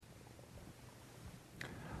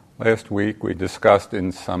Last week we discussed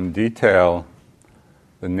in some detail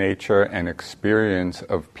the nature and experience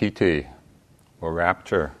of piti, or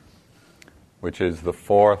rapture, which is the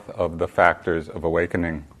fourth of the factors of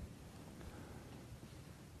awakening.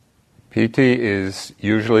 Piti is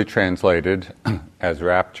usually translated as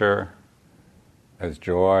rapture, as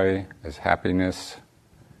joy, as happiness,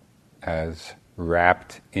 as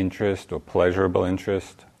rapt interest or pleasurable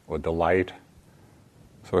interest or delight.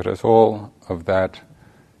 So it has all of that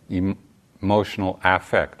emotional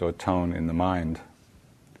affect or tone in the mind.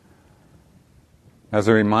 As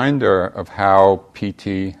a reminder of how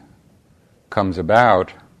piti comes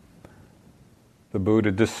about, the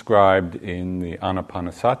Buddha described in the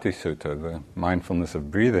Anapanasati Sutta, the mindfulness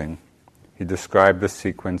of breathing, he described the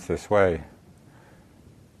sequence this way.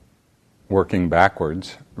 Working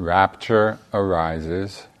backwards, rapture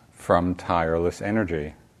arises from tireless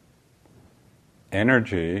energy.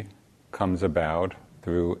 Energy comes about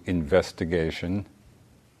through investigation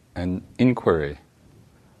and inquiry.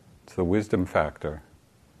 It's the wisdom factor.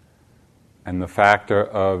 And the factor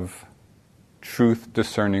of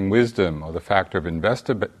truth-discerning wisdom, or the factor of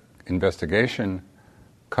investigation,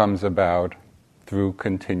 comes about through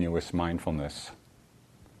continuous mindfulness.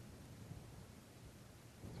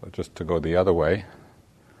 So just to go the other way,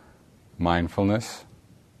 mindfulness,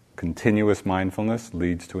 continuous mindfulness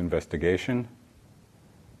leads to investigation,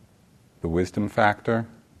 the wisdom factor.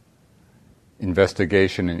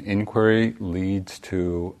 Investigation and inquiry leads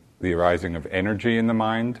to the arising of energy in the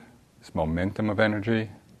mind, this momentum of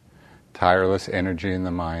energy. Tireless energy in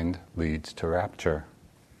the mind leads to rapture.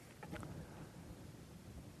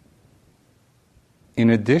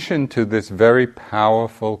 In addition to this very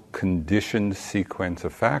powerful conditioned sequence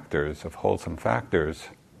of factors, of wholesome factors,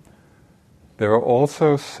 there are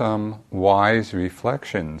also some wise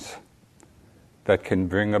reflections that can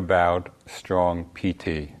bring about strong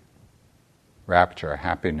piti, rapture,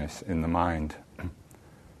 happiness in the mind.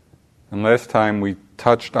 And last time we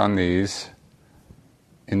touched on these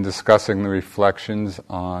in discussing the reflections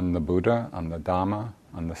on the Buddha, on the Dhamma,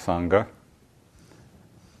 on the Sangha.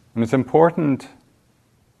 And it's important,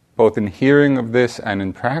 both in hearing of this and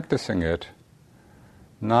in practicing it,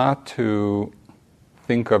 not to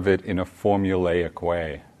think of it in a formulaic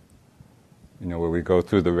way. Where we go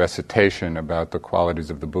through the recitation about the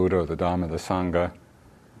qualities of the Buddha, or the Dhamma, the Sangha.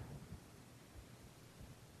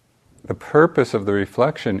 The purpose of the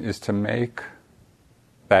reflection is to make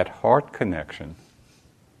that heart connection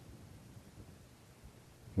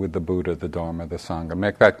with the Buddha, the Dharma, the Sangha.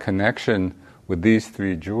 Make that connection with these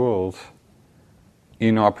three jewels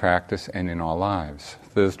in our practice and in our lives.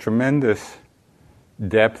 There's tremendous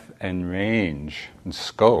depth and range and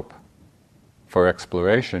scope for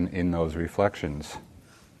exploration in those reflections.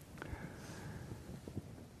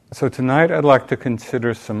 So tonight I'd like to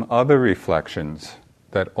consider some other reflections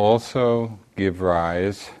that also give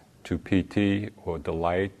rise to piti, or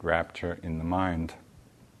delight, rapture in the mind.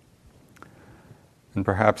 And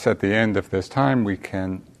perhaps at the end, if there's time, we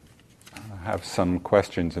can have some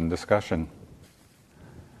questions and discussion.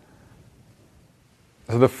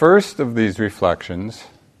 So the first of these reflections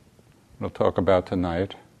we'll talk about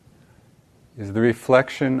tonight is the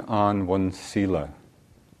reflection on one's sila,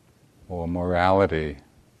 or morality,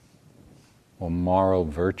 or moral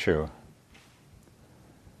virtue.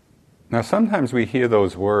 Now sometimes we hear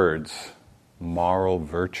those words, moral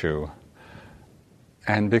virtue,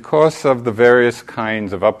 and because of the various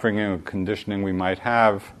kinds of upbringing or conditioning we may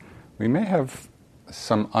have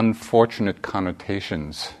some unfortunate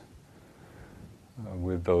connotations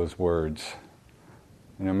with those words.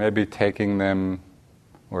 Maybe taking them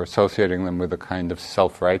or associating them with a kind of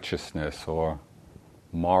self-righteousness or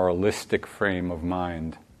moralistic frame of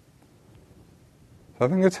mind. So I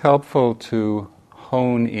think it's helpful to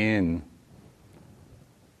hone in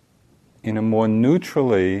a more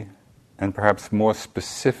neutrally and perhaps more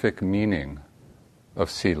specific meaning of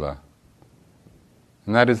sila.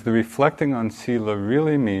 And that is, the reflecting on sila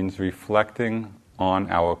really means reflecting on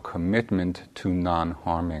our commitment to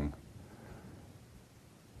non-harming.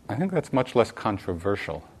 I think that's much less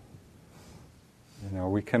controversial.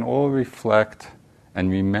 We can all reflect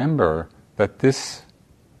and remember that this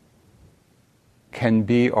can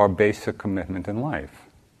be our basic commitment in life,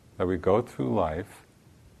 that we go through life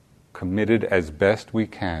committed as best we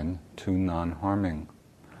can to non-harming.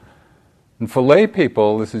 And for lay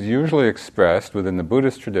people, this is usually expressed within the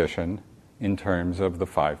Buddhist tradition in terms of the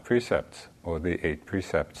 5 precepts, or the 8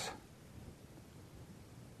 precepts.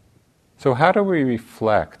 So how do we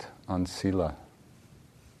reflect on sila?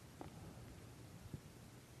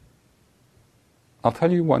 I'll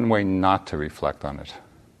tell you one way not to reflect on it.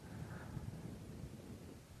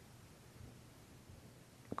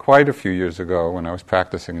 quite a few years ago when I was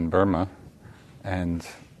practicing in Burma and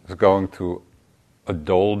was going through a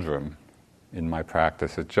doldrum in my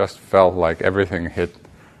practice. It just felt like everything hit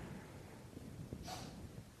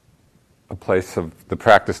a place of the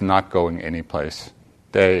practice not going anyplace.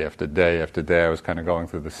 Day after day after day, I was kind of going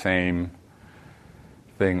through the same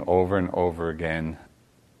thing over and over again.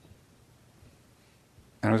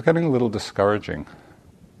 And it was getting a little discouraging.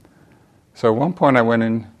 So at one point I went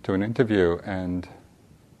into an interview and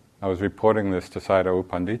I was reporting this to Sayadaw U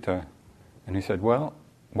Pandita, and he said, well,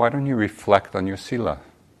 why don't you reflect on your sila?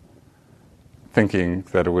 Thinking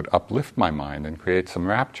that it would uplift my mind and create some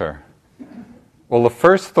rapture. Well, the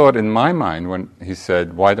first thought in my mind when he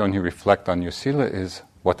said, why don't you reflect on your sila, is,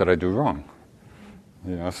 what did I do wrong?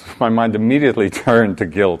 So my mind immediately turned to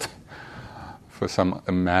guilt for some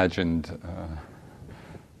imagined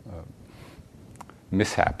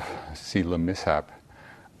mishap, sila mishap.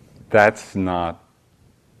 That's not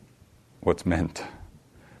what's meant.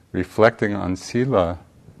 Reflecting on sila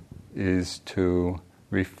is to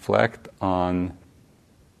reflect on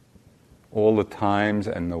all the times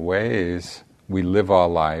and the ways we live our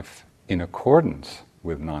life in accordance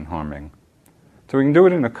with non-harming. So we can do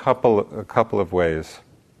it in a couple of ways.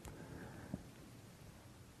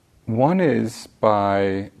 One is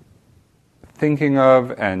by thinking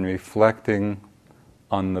of and reflecting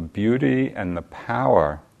on the beauty and the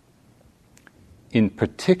power in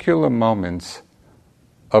particular moments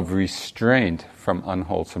of restraint from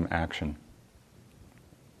unwholesome action.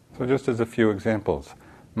 So just as a few examples,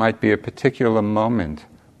 might be a particular moment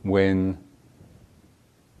when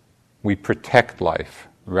we protect life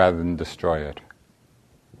rather than destroy it.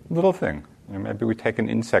 Little thing. Maybe we take an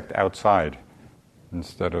insect outside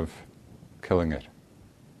instead of killing it.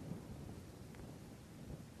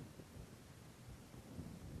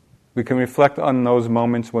 We can reflect on those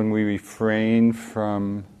moments when we refrain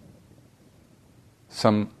from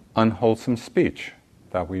some unwholesome speech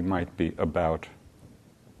that we might be about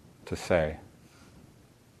to say.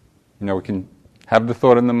 We can have the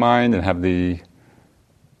thought in the mind and have the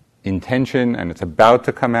intention, and it's about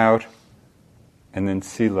to come out, and then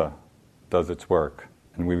sila does its work.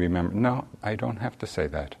 And we remember, no, I don't have to say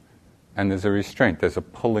that. And there's a restraint, there's a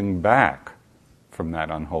pulling back from that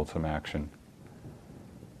unwholesome action.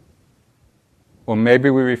 Or maybe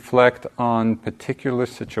we reflect on particular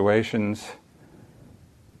situations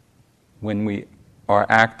when we are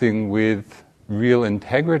acting with real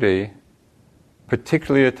integrity,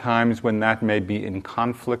 particularly at times when that may be in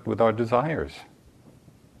conflict with our desires.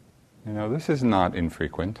 This is not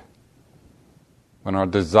infrequent. When our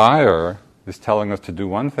desire is telling us to do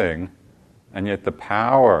one thing, and yet the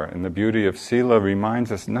power and the beauty of sila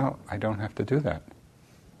reminds us, no, I don't have to do that.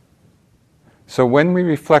 So when we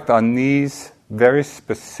reflect on these very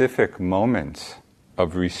specific moments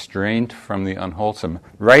of restraint from the unwholesome,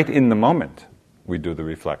 right in the moment we do the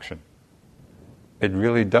reflection, it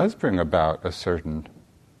really does bring about a certain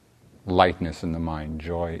lightness in the mind,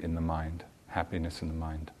 joy in the mind, happiness in the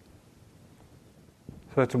mind.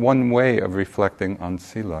 So that's one way of reflecting on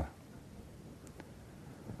sila.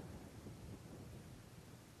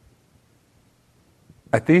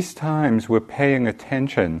 At these times, we're paying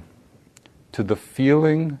attention to the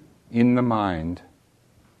feeling in the mind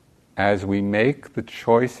as we make the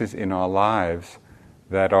choices in our lives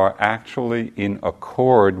that are actually in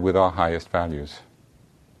accord with our highest values.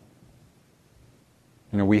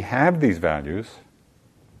 We have these values.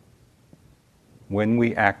 When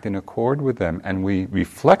we act in accord with them and we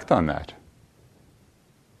reflect on that,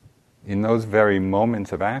 in those very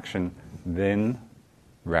moments of action, then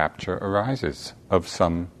rapture arises of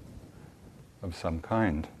some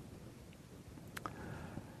kind.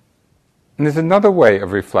 And there's another way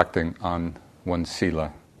of reflecting on one's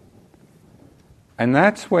sila. And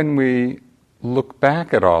that's when we look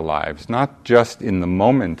back at our lives, not just in the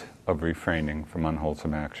moment of refraining from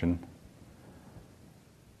unwholesome action.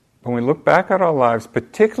 When we look back at our lives,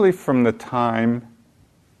 particularly from the time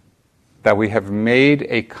that we have made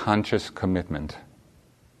a conscious commitment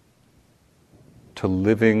to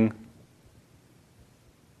living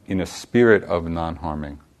in a spirit of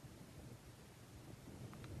non-harming.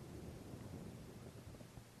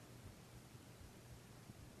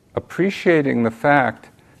 Appreciating the fact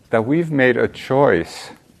that we've made a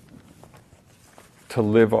choice to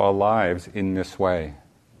live our lives in this way.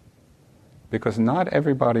 Because not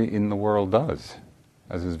everybody in the world does,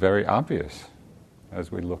 as is very obvious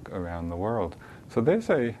as we look around the world. So there's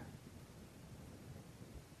a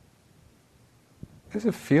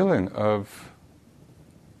feeling of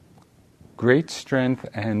great strength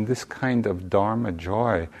and this kind of Dharma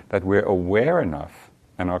joy that we're aware enough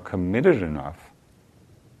and are committed enough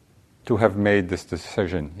to have made this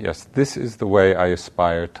decision. Yes, this is the way I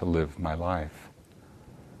aspire to live my life.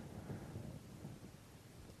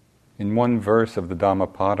 In one verse of the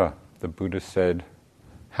Dhammapada, the Buddha said,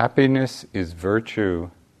 "Happiness is virtue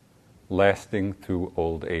lasting through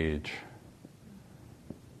old age."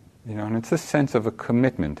 And it's a sense of a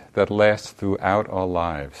commitment that lasts throughout our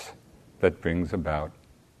lives that brings about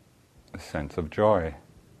a sense of joy.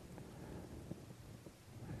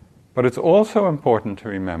 But it's also important to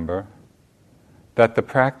remember that the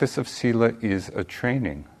practice of sila is a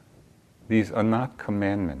training. These are not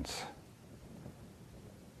commandments.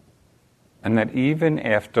 And that even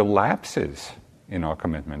after lapses in our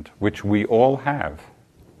commitment, which we all have,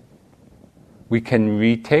 we can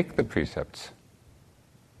retake the precepts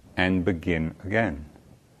and begin again.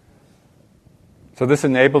 So this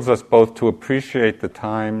enables us both to appreciate the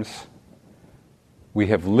times we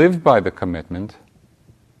have lived by the commitment,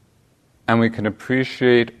 and we can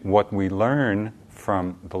appreciate what we learn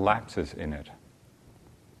from the lapses in it.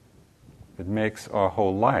 It makes our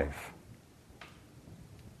whole life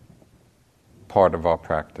part of our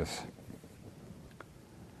practice.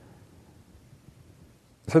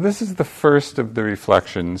 So this is the first of the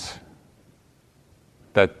reflections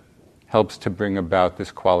that helps to bring about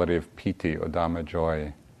this quality of piti or Dhamma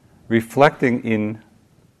joy, reflecting in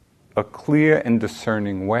a clear and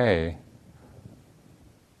discerning way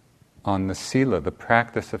on the sila, the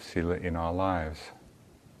practice of sila in our lives.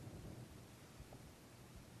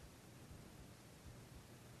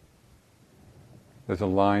 There's a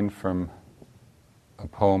line from a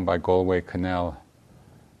poem by Galway Connell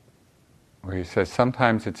where he says,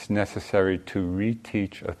 sometimes it's necessary to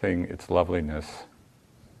reteach a thing its loveliness.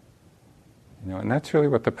 And that's really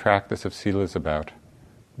what the practice of sila is about.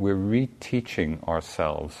 We're reteaching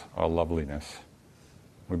ourselves our loveliness.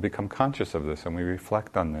 We become conscious of this and we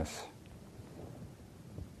reflect on this.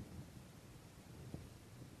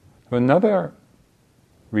 Another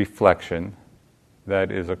reflection that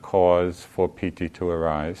is a cause for piti to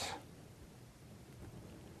arise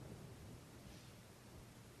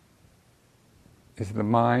is the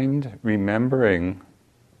mind remembering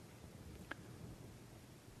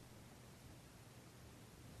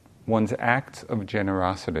one's acts of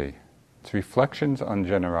generosity. It's reflections on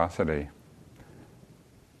generosity.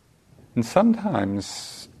 And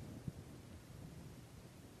sometimes,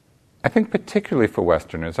 I think particularly for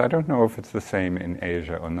Westerners, I don't know if it's the same in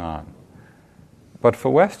Asia or not, but for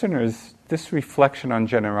Westerners, this reflection on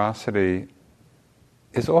generosity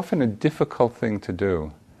is often a difficult thing to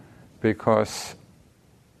do because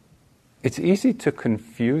it's easy to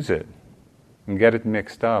confuse it and get it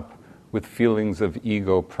mixed up with feelings of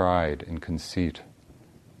ego, pride, and conceit.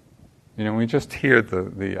 We just hear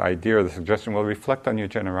the idea or the suggestion, well, reflect on your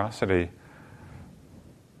generosity.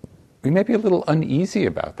 We may be a little uneasy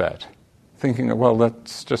about that, thinking, well,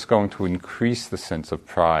 that's just going to increase the sense of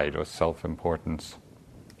pride or self-importance.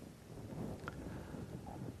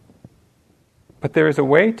 But there is a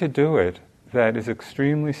way to do it that is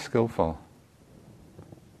extremely skillful.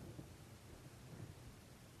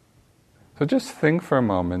 So just think for a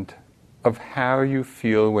moment of how you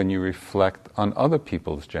feel when you reflect on other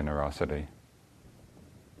people's generosity.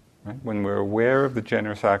 Right? When we're aware of the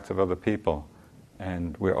generous acts of other people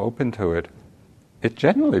and we're open to it, it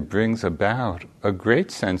generally brings about a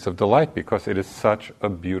great sense of delight because it is such a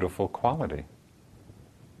beautiful quality.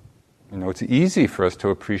 It's easy for us to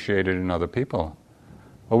appreciate it in other people.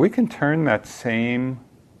 Well, we can turn that same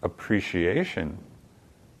appreciation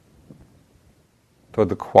toward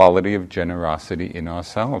the quality of generosity in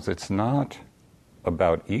ourselves. It's not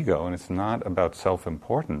about ego and it's not about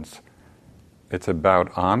self-importance. It's about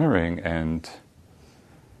honoring and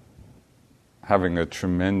having a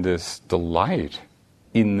tremendous delight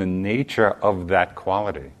in the nature of that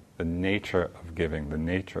quality, the nature of giving, the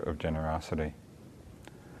nature of generosity.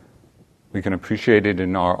 We can appreciate it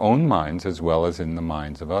in our own minds as well as in the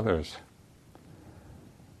minds of others.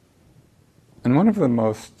 And one of the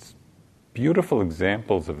most beautiful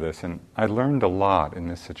examples of this, and I learned a lot in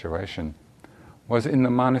this situation, was in the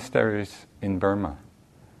monasteries in Burma,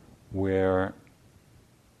 where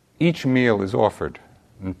each meal is offered,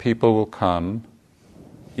 and people will come,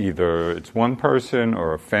 either it's one person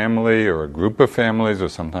or a family or a group of families or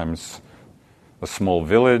sometimes a small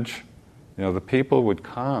village. The people would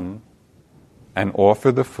come and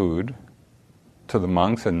offer the food to the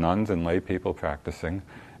monks and nuns and lay people practicing,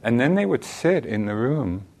 and then they would sit in the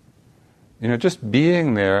room, just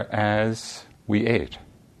being there as we ate.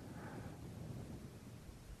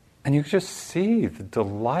 And you could just see the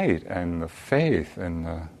delight and the faith and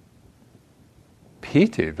the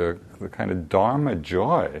piti, the kind of dharma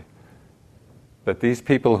joy that these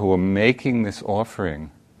people who were making this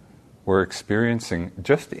offering were experiencing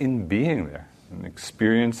just in being there, and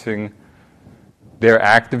experiencing their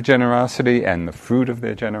act of generosity and the fruit of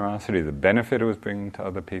their generosity, the benefit it was bringing to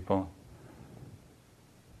other people.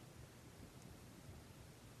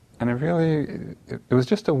 And it was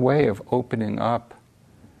just a way of opening up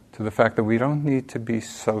to the fact that we don't need to be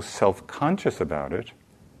so self-conscious about it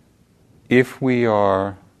if we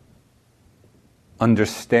are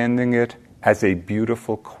understanding it as a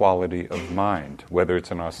beautiful quality of mind, whether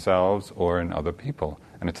it's in ourselves or in other people.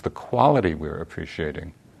 And it's the quality we're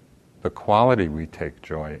appreciating, the quality we take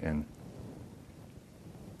joy in.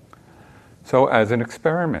 So as an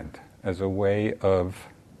experiment, as a way of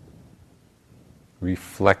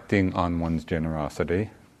reflecting on one's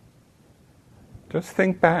generosity, just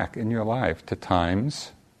think back in your life to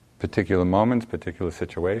times, particular moments, particular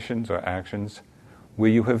situations or actions where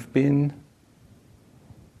you've been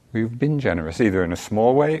generous, either in a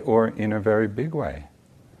small way or in a very big way.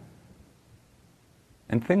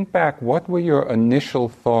 And think back, what were your initial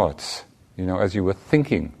thoughts, as you were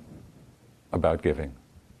thinking about giving?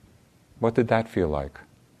 What did that feel like?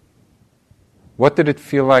 What did it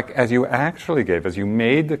feel like as you actually gave, as you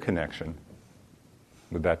made the connection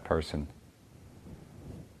with that person?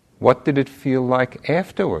 What did it feel like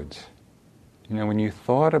afterwards? When you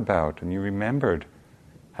thought about and you remembered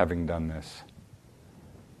having done this.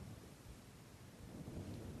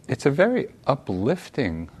 It's a very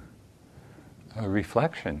uplifting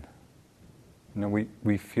reflection.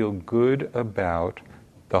 We feel good about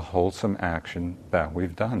the wholesome action that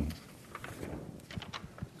we've done.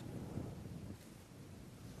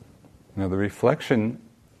 The reflection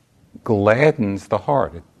gladdens the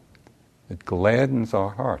heart. It gladdens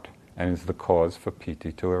our heart and is the cause for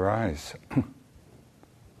piti to arise.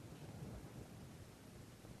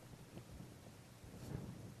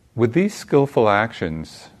 With these skillful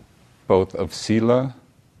actions, both of sila,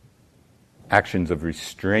 actions of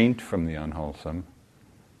restraint from the unwholesome,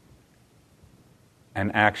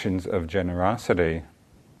 and actions of generosity,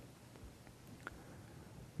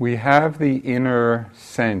 we have the inner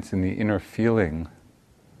sense and the inner feeling,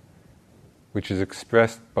 which is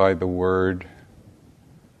expressed by the word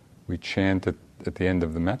we chant at the end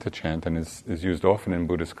of the metta chant and is used often in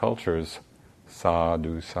Buddhist cultures,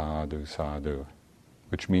 sadhu, sadhu, sadhu,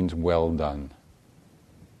 which means well done.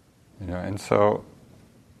 And so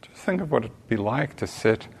just think of what it'd be like to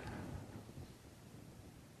sit,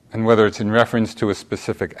 and whether it's in reference to a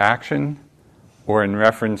specific action or in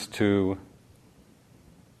reference to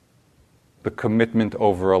the commitment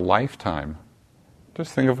over a lifetime,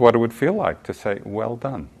 just think of what it would feel like to say, well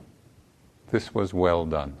done. This was well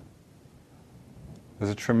done.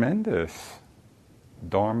 There's a tremendous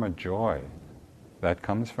dharma joy that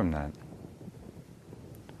comes from that.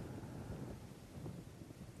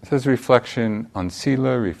 This is reflection on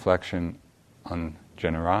sila, reflection on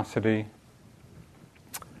generosity.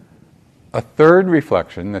 A third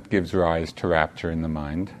reflection that gives rise to rapture in the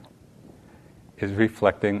mind is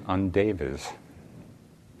reflecting on devas.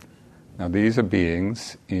 Now these are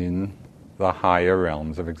beings in the higher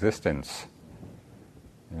realms of existence.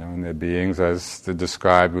 And they're beings as they're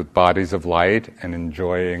described with bodies of light and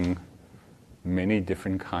enjoying many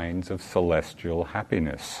different kinds of celestial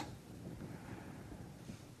happiness.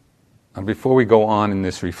 And before we go on in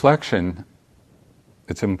this reflection,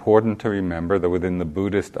 it's important to remember that within the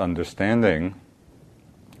Buddhist understanding,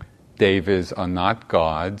 devas are not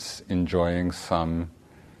gods enjoying some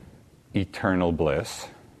eternal bliss,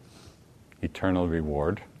 eternal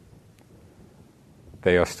reward.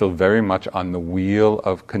 They are still very much on the wheel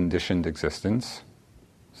of conditioned existence,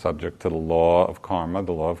 subject to the law of karma,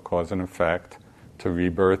 the law of cause and effect, to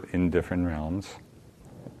rebirth in different realms.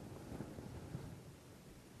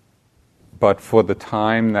 But for the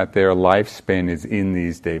time that their lifespan is in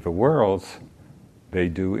these deva worlds, they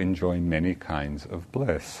do enjoy many kinds of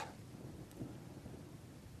bliss.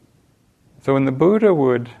 So when the Buddha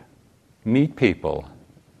would meet people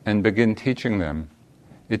and begin teaching them,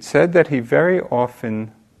 it's said that he very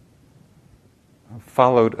often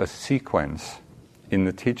followed a sequence in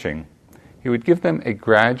the teaching. He would give them a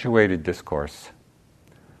graduated discourse,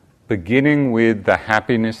 beginning with the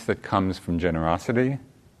happiness that comes from generosity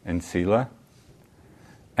and sila,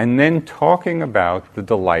 and then talking about the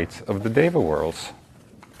delights of the deva worlds.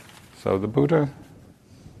 So the Buddha,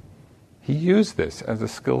 he used this as a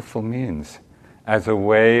skillful means, as a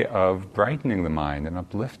way of brightening the mind and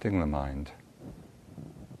uplifting the mind.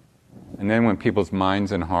 And then when people's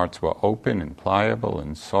minds and hearts were open and pliable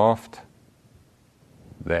and soft,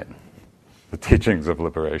 then the teachings of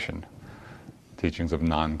liberation, teachings of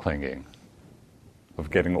non-clinging, of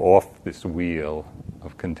getting off this wheel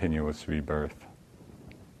of continuous rebirth.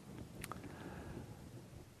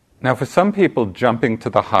 Now, for some people, jumping to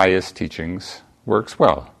the highest teachings works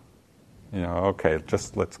well. Okay,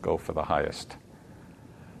 just let's go for the highest.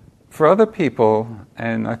 For other people,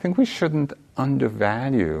 and I think we shouldn't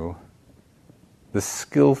undervalue the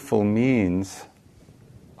skillful means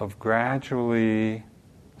of gradually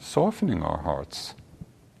softening our hearts,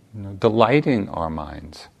 delighting our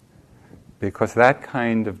minds, because that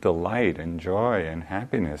kind of delight and joy and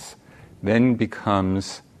happiness then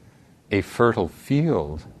becomes a fertile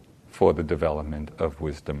field for the development of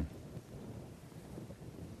wisdom.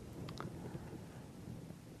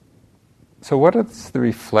 So what is the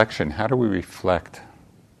reflection? How do we reflect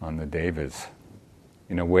on the devas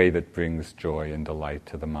in a way that brings joy and delight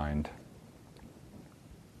to the mind?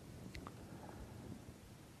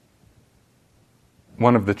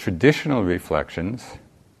 One of the traditional reflections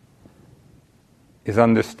is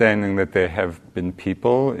understanding that there have been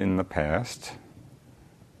people in the past,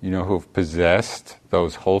 who've possessed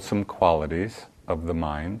those wholesome qualities of the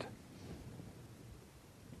mind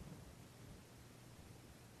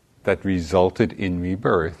that resulted in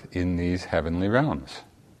rebirth in these heavenly realms.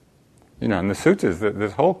 In the suttas,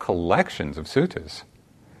 there's whole collections of suttas.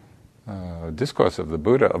 Discourse of the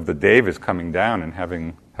Buddha, of the devas coming down and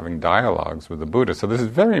having dialogues with the Buddha. So this is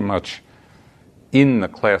very much in the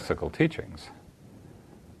classical teachings.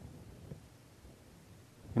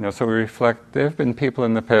 So we reflect, there have been people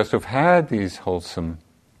in the past who've had these wholesome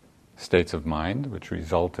states of mind, which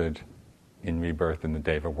resulted in rebirth in the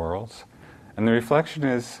deva worlds. And the reflection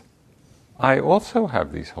is, I also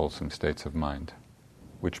have these wholesome states of mind,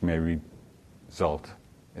 which may result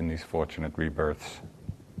in these fortunate rebirths.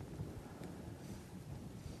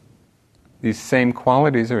 These same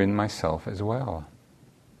qualities are in myself as well.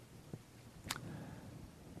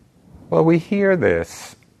 Well, we hear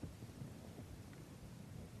this,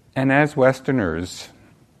 and as Westerners,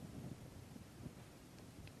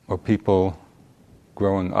 or people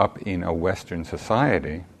growing up in a Western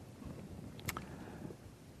society,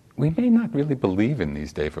 we may not really believe in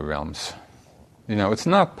these deva realms. It's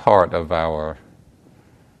not part of our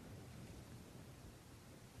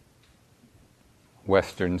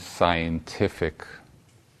Western scientific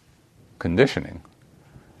conditioning.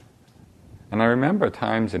 And I remember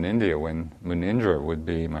times in India when Munindra would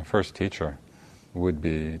be, my first teacher, would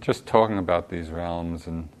be just talking about these realms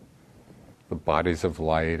and the bodies of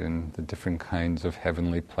light and the different kinds of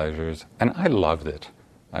heavenly pleasures. And I loved it.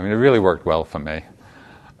 It really worked well for me.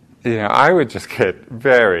 I would just get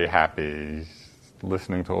very happy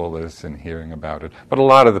listening to all this and hearing about it. But a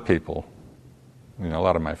lot of the people, a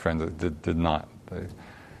lot of my friends did not.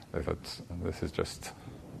 They thought, this is just,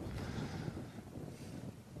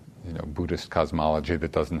 Buddhist cosmology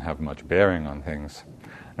that doesn't have much bearing on things.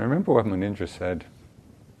 I remember what Munindra said.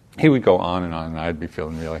 He would go on, and I'd be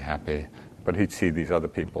feeling really happy. But he'd see these other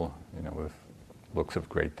people, with looks of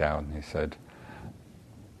great doubt, and he said,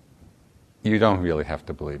 you don't really have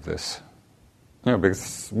to believe this.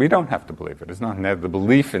 Because we don't have to believe it. It's not the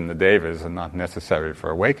belief in the devas are not necessary for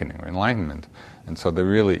awakening or enlightenment. And so there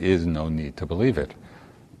really is no need to believe it.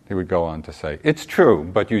 He would go on to say, it's true,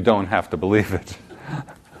 but you don't have to believe it.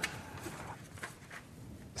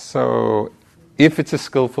 So if it's a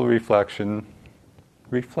skillful reflection,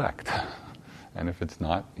 reflect. And if it's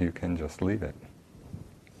not, you can just leave it.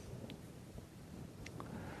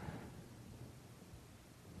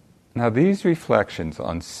 Now these reflections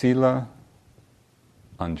on sila,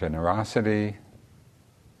 on generosity,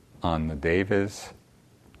 on the devas,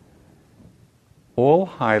 all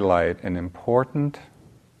highlight an important,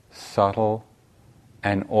 subtle,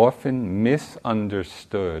 and often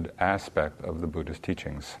misunderstood aspect of the Buddha's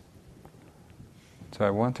teachings. So I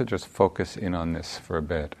want to just focus in on this for a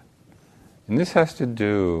bit. And this has to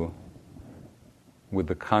do with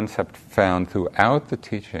the concept found throughout the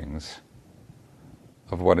teachings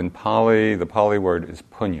of what in Pali, the Pali word is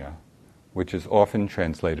punya, which is often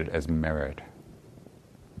translated as merit.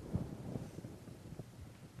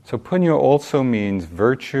 So punya also means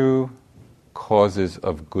virtue, causes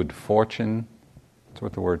of good fortune. That's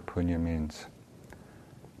what the word punya means.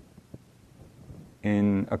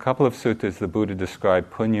 In a couple of suttas, the Buddha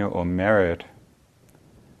described punya or merit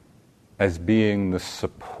as being the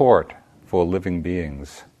support for living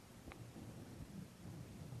beings.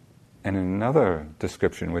 And in another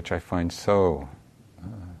description, which I find so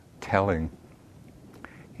telling,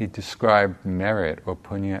 he described merit or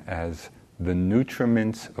punya as the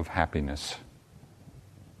nutriments of happiness.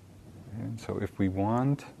 And so if we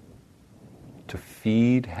want to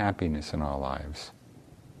feed happiness in our lives,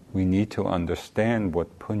 we need to understand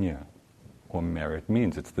what punya or merit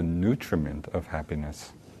means. It's the nutriment of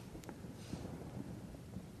happiness.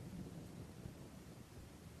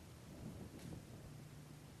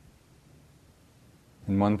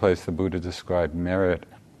 In one place, the Buddha described merit,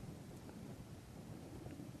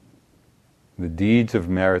 the deeds of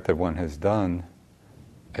merit that one has done,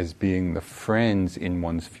 as being the friends in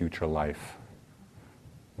one's future life.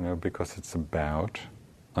 Because it's about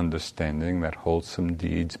understanding that wholesome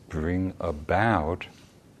deeds bring about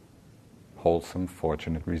wholesome,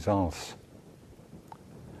 fortunate results.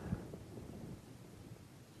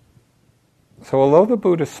 So although the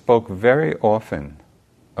Buddha spoke very often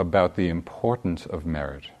about the importance of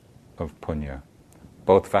merit, of punya,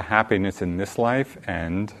 both for happiness in this life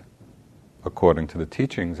and, according to the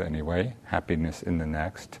teachings anyway, happiness in the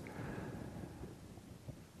next,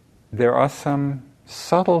 there are some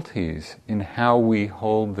subtleties in how we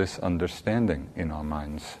hold this understanding in our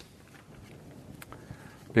minds.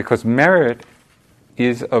 Because merit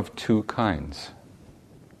is of two kinds.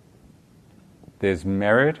 There's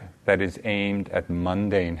merit that is aimed at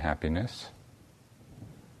mundane happiness,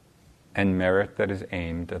 and merit that is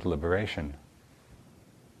aimed at liberation.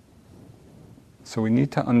 So we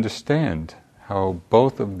need to understand how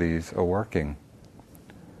both of these are working.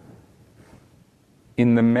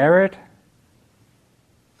 In the merit,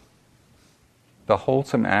 the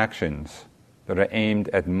wholesome actions that are aimed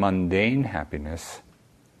at mundane happiness,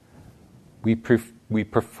 we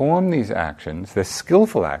perform these actions, they're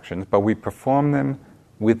skillful actions, but we perform them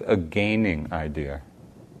with a gaining idea.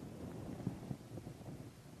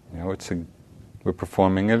 We're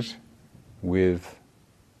performing it with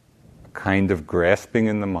a kind of grasping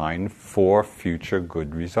in the mind for future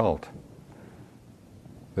good result.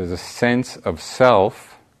 There's a sense of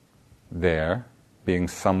self there, being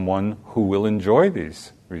someone who will enjoy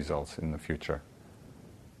these results in the future.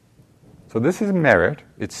 So this is merit,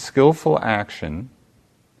 it's skillful action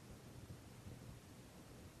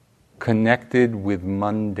connected with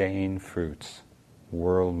mundane fruits,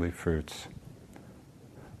 worldly fruits.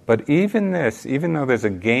 But even this, even though there's a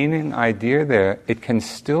gaining idea there, it can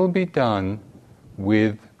still be done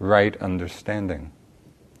with right understanding.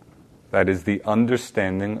 That is the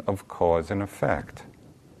understanding of cause and effect.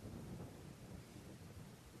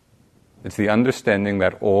 It's the understanding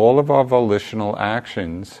that all of our volitional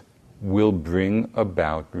actions will bring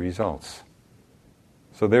about results.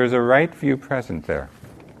 So there's a right view present there.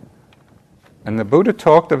 And the Buddha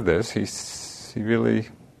talked of this, he really,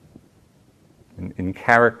 in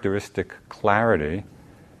characteristic clarity,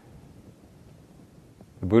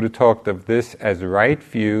 the Buddha talked of this as right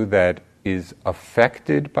view that is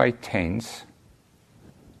affected by taints,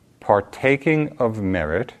 partaking of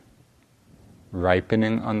merit,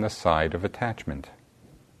 ripening on the side of attachment.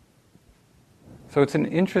 So it's an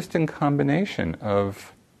interesting combination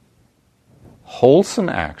of wholesome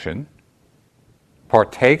action,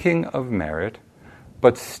 partaking of merit,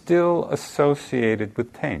 but still associated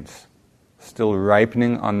with taints, still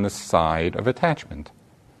ripening on the side of attachment.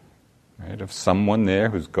 Right? Of someone there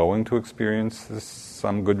who's going to experience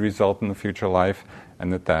some good result in the future life,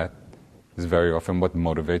 and that is very often what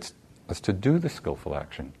motivates us to do the skillful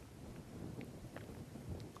action.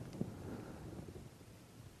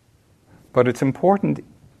 But it's important,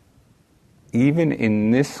 even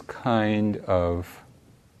in this kind of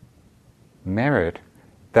merit,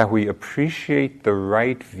 that we appreciate the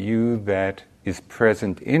right view that is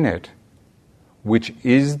present in it, which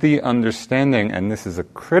is the understanding, and this is a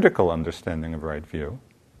critical understanding of right view,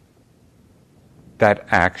 that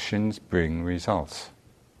actions bring results.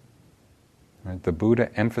 Right? The Buddha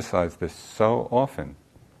emphasized this so often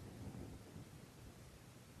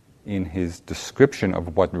in his description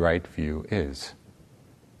of what right view is.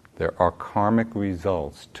 There are karmic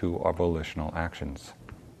results to our volitional actions.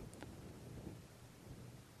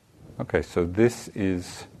 Okay, so this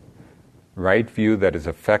is right view that is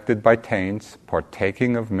affected by taints,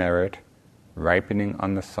 partaking of merit, ripening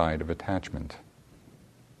on the side of attachment.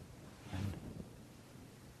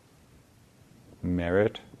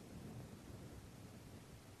 Merit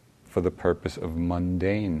for the purpose of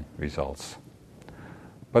mundane results.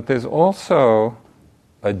 But there's also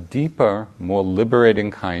a deeper, more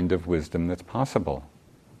liberating kind of wisdom that's possible.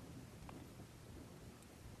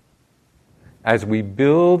 As we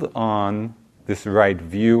build on this right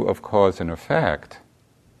view of cause and effect,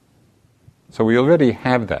 so we already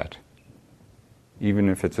have that, even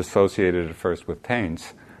if it's associated at first with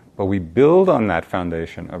taints, but we build on that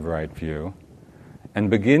foundation of right view and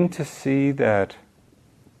begin to see that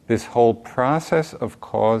this whole process of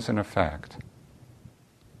cause and effect,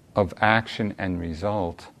 of action and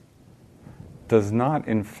result, does not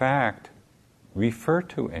in fact refer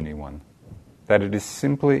to anyone. that it is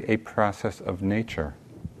simply a process of nature.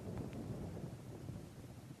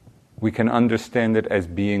 We can understand it as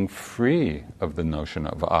being free of the notion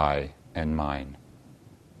of I and mine.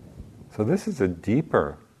 So this is a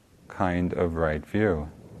deeper kind of right view.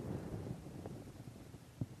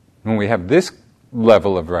 When we have this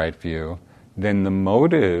level of right view, then the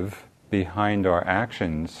motive behind our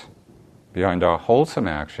actions, behind our wholesome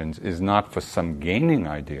actions, is not for some gaining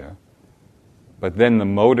idea, but then the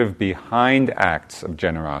motive behind acts of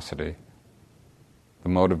generosity, the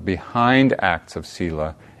motive behind acts of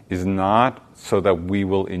sila, is not so that we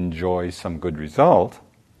will enjoy some good result.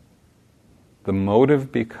 The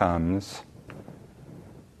motive becomes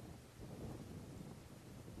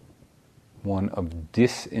one of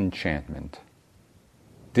disenchantment,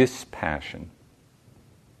 dispassion,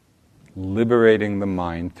 liberating the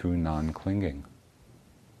mind through non-clinging.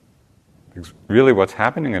 Because really what's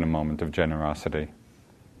happening in a moment of generosity,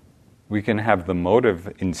 we can have the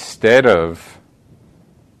motive, instead of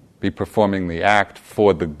be performing the act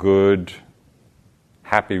for the good,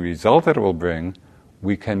 happy result that it will bring,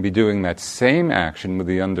 we can be doing that same action with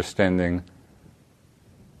the understanding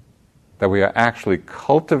that we are actually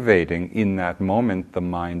cultivating in that moment the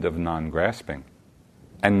mind of non-grasping.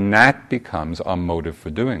 And that becomes our motive for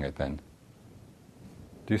doing it then.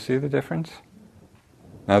 Do you see the difference?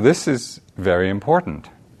 Now this is very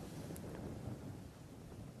important.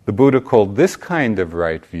 The Buddha called this kind of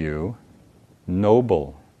right view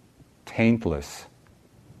noble, taintless,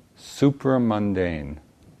 supramundane,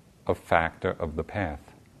 a factor of the path.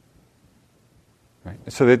 Right?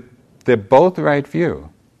 So that they're both right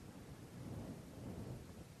view,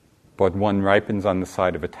 but one ripens on the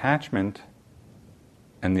side of attachment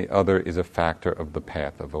and the other is a factor of the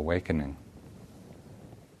path of awakening.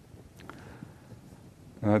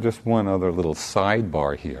 Now just one other little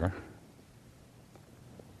sidebar here.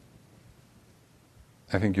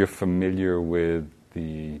 I think you're familiar with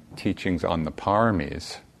the teachings on the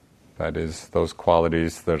paramis, that is, those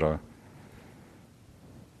qualities that are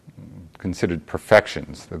considered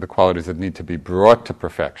perfections. They're the qualities that need to be brought to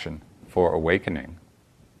perfection for awakening.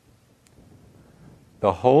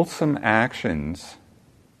 The wholesome actions,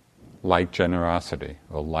 like generosity,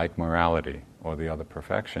 or like morality, or the other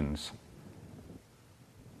perfections,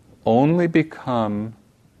 only become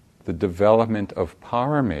the development of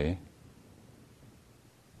parami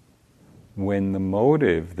when the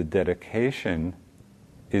motive, the dedication,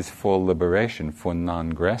 is for liberation, for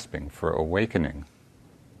non-grasping, for awakening.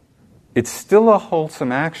 It's still a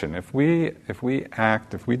wholesome action. If we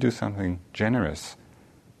do something generous,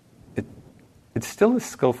 it's still a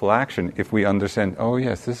skillful action if we understand, oh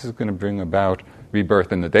yes, this is going to bring about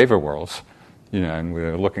rebirth in the Deva worlds, and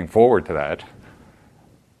we're looking forward to that.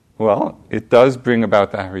 Well, it does bring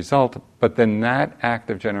about that result, but then that act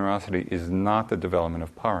of generosity is not the development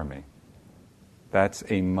of parami. That's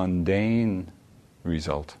a mundane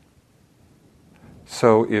result.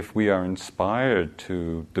 So if we are inspired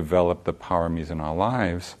to develop the paramis in our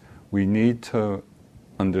lives, we need to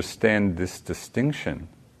understand this distinction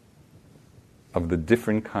of the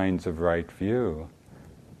different kinds of right view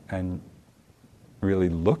and really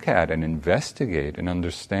look at and investigate and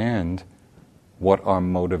understand what our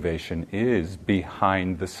motivation is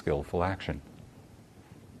behind the skillful action.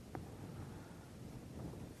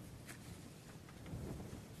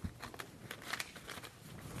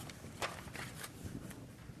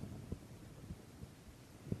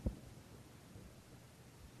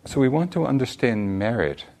 So we want to understand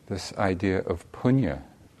merit, this idea of punya,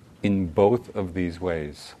 in both of these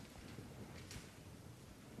ways.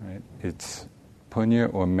 Right? It's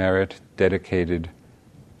punya or merit dedicated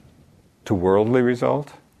to worldly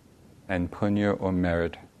result, and punya or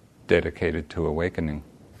merit dedicated to awakening.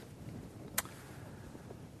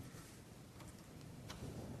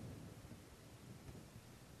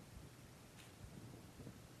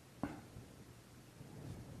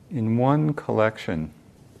 In one collection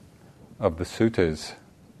of the suttas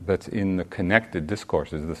that's in the connected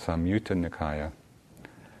discourses, the Samyutta Nikaya,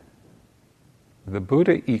 the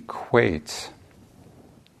Buddha equates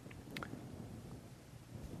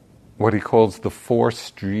what he calls the 4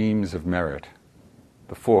 streams of merit,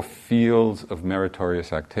 the 4 fields of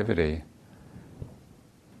meritorious activity,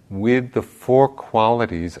 with the 4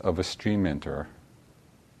 qualities of a stream enterer.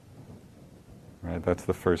 Right? That's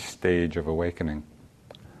the first stage of awakening.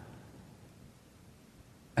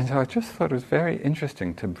 And so I just thought it was very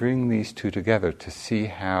interesting to bring these two together to see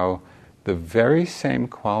how the very same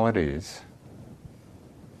qualities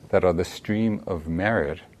that are the stream of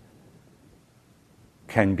merit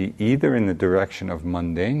can be either in the direction of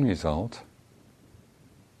mundane result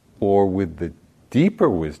or with the deeper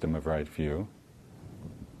wisdom of right view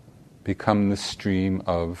become the stream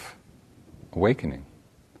of awakening.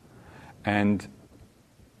 And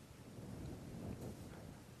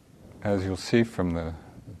as you'll see from the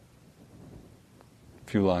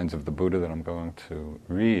few lines of the Buddha that I'm going to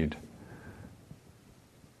read,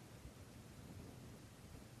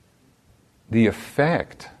 the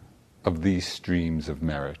effect of these streams of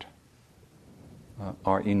merit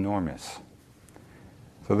are enormous.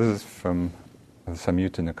 So this is from the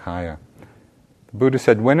Samyutta Nikaya. The Buddha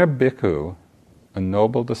said, when a bhikkhu, a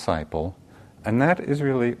noble disciple, and that is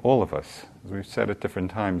really all of us, as we've said at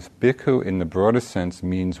different times, bhikkhu in the broadest sense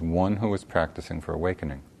means one who is practicing for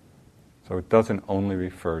awakening. So it doesn't only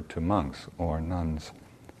refer to monks or nuns.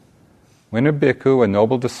 When a bhikkhu, a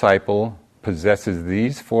noble disciple, possesses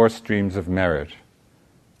these 4 streams of merit,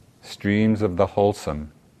 streams of the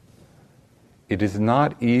wholesome, it is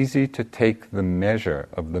not easy to take the measure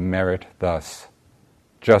of the merit thus.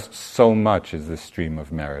 Just so much is the stream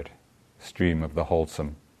of merit, stream of the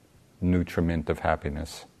wholesome, nutriment of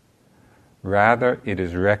happiness. Rather, it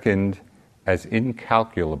is reckoned as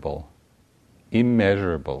incalculable,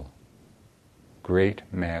 immeasurable, great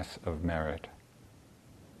mass of merit.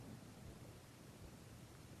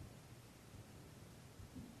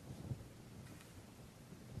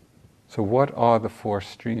 So what are the 4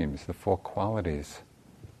 streams, the 4 qualities?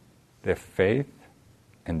 They're faith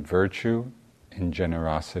and virtue and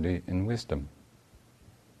generosity and wisdom.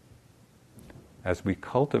 As we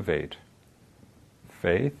cultivate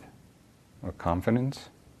faith or confidence,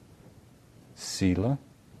 sila,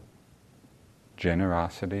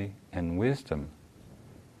 generosity and wisdom,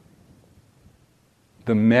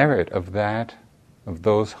 the merit of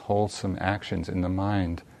those wholesome actions in the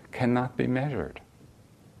mind cannot be measured.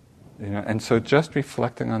 And so just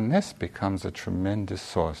reflecting on this becomes a tremendous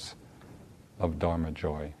source of Dharma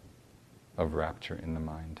joy, of rapture in the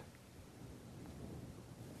mind.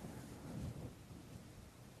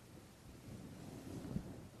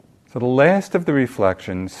 So the last of the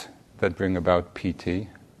reflections that bring about piti,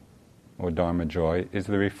 or Dharma joy, is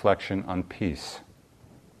the reflection on peace.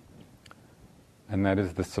 And that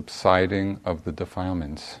is the subsiding of the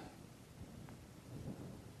defilements.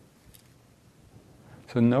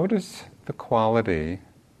 So notice the quality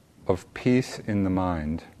of peace in the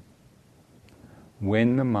mind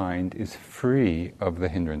when the mind is free of the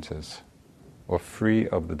hindrances or free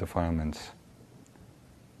of the defilements.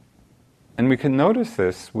 And we can notice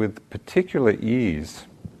this with particular ease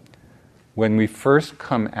when we first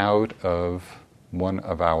come out of one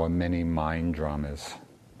of our many mind dramas.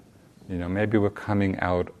 Maybe we're coming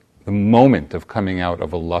out, the moment of coming out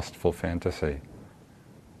of a lustful fantasy,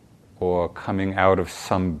 or coming out of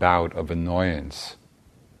some bout of annoyance,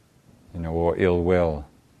 or ill will.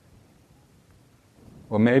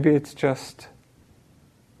 Or maybe it's just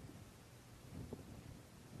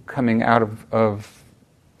coming out of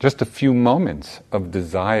just a few moments of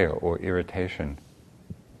desire or irritation.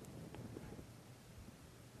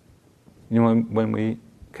 When we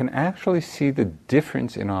can actually see the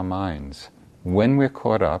difference in our minds when we're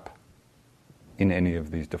caught up in any of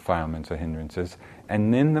these defilements or hindrances,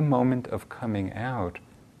 and then the moment of coming out,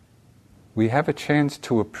 we have a chance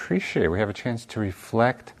to appreciate, we have a chance to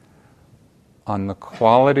reflect on the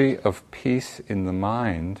quality of peace in the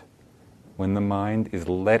mind when the mind is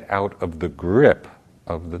let out of the grip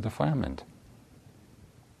of the defilement.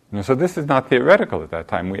 So this is not theoretical at that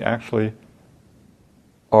time. We actually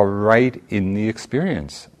are right in the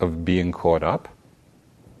experience of being caught up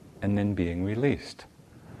and then being released.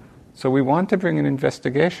 So we want to bring an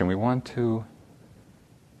investigation. We want to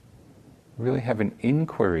really have an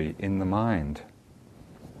inquiry in the mind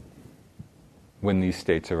when these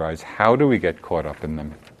states arise. How do we get caught up in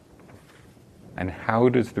them? And how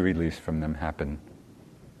does the release from them happen?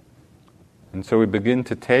 And so we begin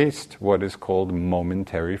to taste what is called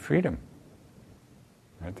momentary freedom.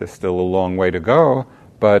 Right? There's still a long way to go,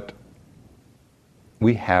 but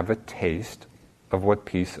we have a taste of what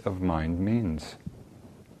peace of mind means.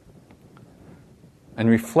 And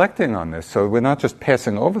reflecting on this, so we're not just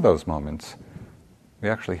passing over those moments, we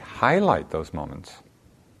actually highlight those moments,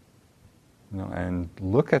 and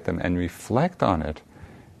look at them and reflect on it.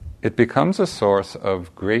 It becomes a source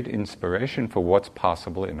of great inspiration for what's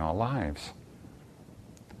possible in our lives.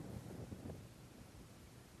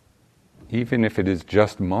 Even if it is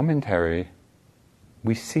just momentary,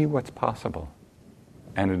 we see what's possible,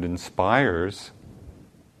 and it inspires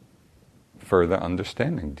further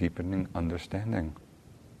understanding, deepening understanding.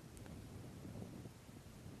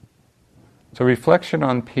 So reflection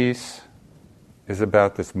on peace is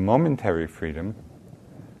about this momentary freedom,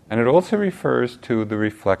 and it also refers to the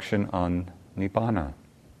reflection on nibbana.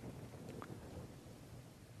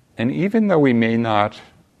 And even though we may not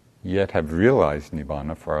yet have realized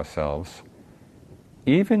Nibbana for ourselves,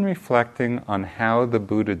 even reflecting on how the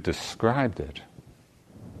Buddha described it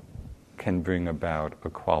can bring about a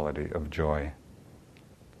quality of joy.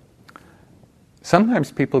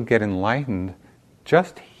 Sometimes people get enlightened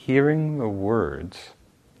just hearing the words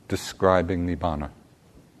describing Nibbana.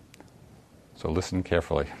 So listen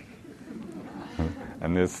carefully.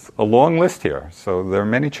 And there's a long list here, so there are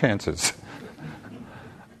many chances.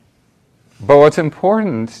 But what's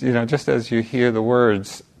important, just as you hear the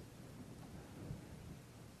words,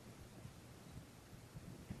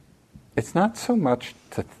 it's not so much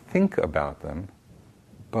to think about them,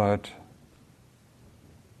 but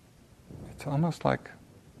it's almost like,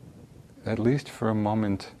 at least for a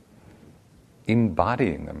moment,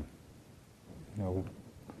 embodying them.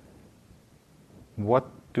 What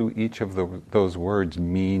do each of those words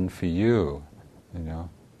mean for you?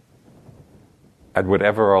 At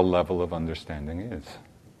whatever our level of understanding is.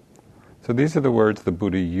 So these are the words the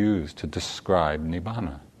Buddha used to describe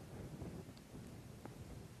Nibbana.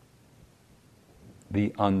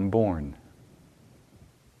 The unborn.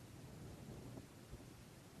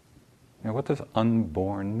 Now, what does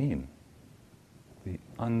unborn mean? The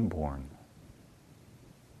unborn.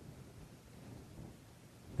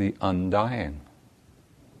 The undying.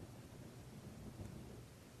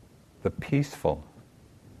 The peaceful.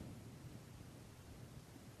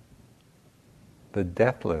 The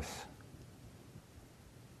deathless.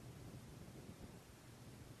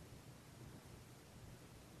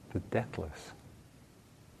 The deathless.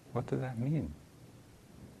 What does that mean?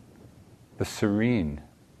 The serene.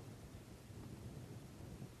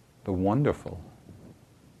 The wonderful.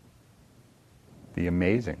 The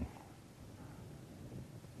amazing.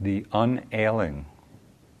 The unailing.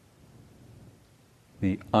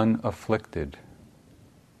 The unafflicted.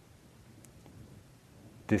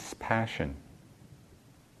 Dispassion.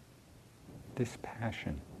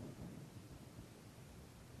 Dispassion.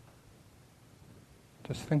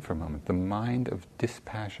 Just think for a moment. The mind of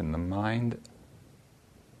dispassion, the mind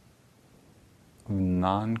of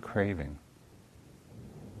non-craving,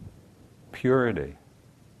 purity,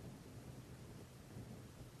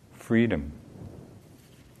 freedom.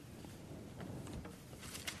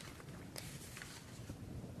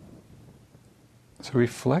 So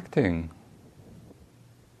reflecting,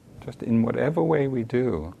 just in whatever way we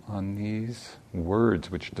do, on these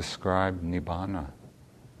words which describe Nibbana,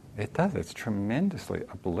 it's tremendously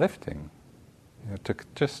uplifting,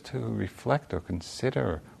 to reflect or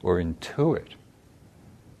consider or intuit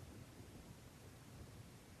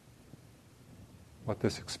what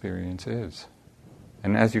this experience is.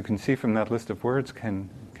 And as you can see from that list of words, can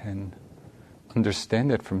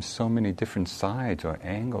understand it from so many different sides or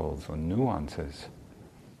angles or nuances.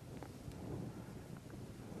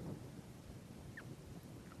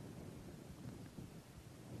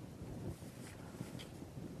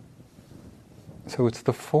 So it's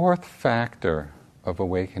the fourth factor of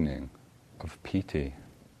awakening, of piti,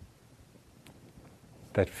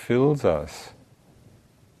 that fills us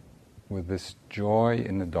with this joy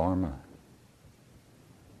in the Dharma.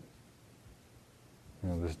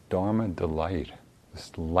 This Dharma delight,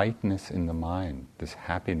 this lightness in the mind, this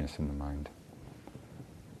happiness in the mind.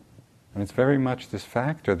 And it's very much this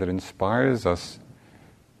factor that inspires us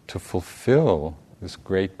to fulfill this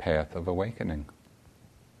great path of awakening.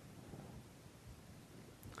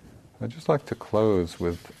 I'd just like to close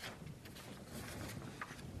with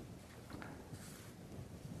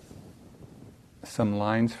some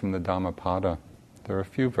lines from the Dhammapada. There are a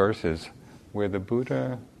few verses where the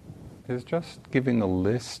Buddha is just giving a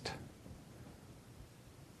list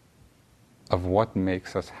of what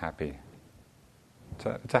makes us happy.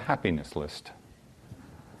 It's a happiness list.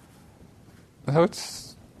 So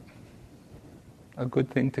it's a good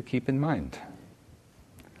thing to keep in mind.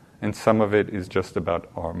 And some of it is just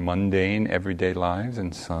about our mundane, everyday lives,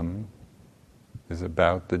 and some is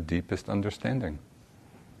about the deepest understanding.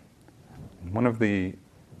 One of the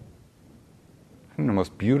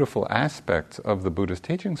most beautiful aspects of the Buddha's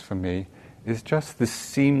teachings for me is just the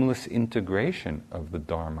seamless integration of the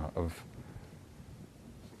Dharma.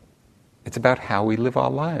 It's about how we live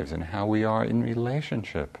our lives and how we are in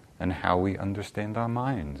relationship and how we understand our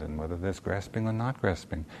minds and whether there's grasping or not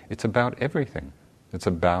grasping. It's about everything. It's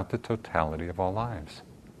about the totality of our lives.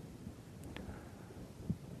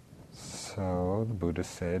 So the Buddha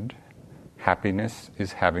said, happiness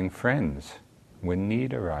is having friends when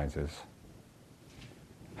need arises.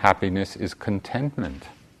 Happiness is contentment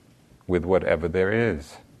with whatever there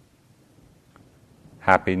is.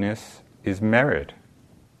 Happiness is merit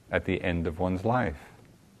at the end of one's life.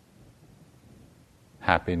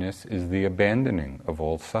 happiness is the abandoning of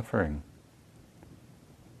all suffering.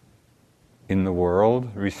 In the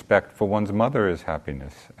world, respect for one's mother is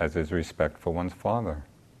happiness, as is respect for one's father.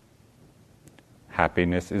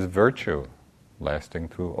 Happiness is virtue, lasting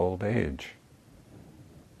through old age.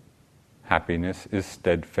 Happiness is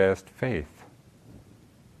steadfast faith.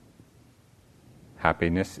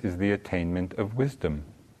 Happiness is the attainment of wisdom.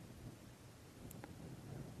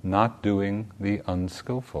 Not doing the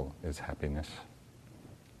unskillful is happiness.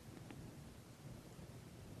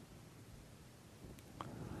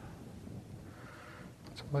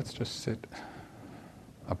 So let's just sit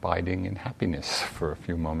abiding in happiness for a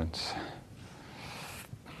few moments.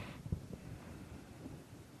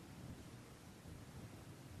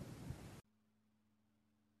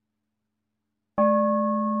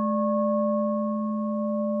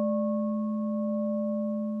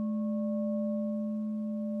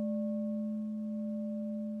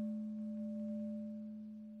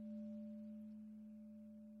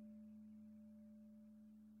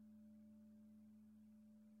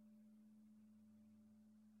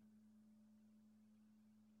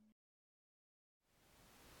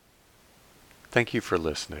 Thank you for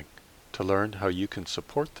listening. To learn how you can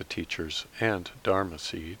support the teachers and Dharma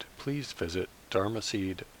Seed, please visit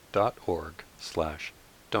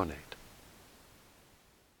dharmaseed.org/donate.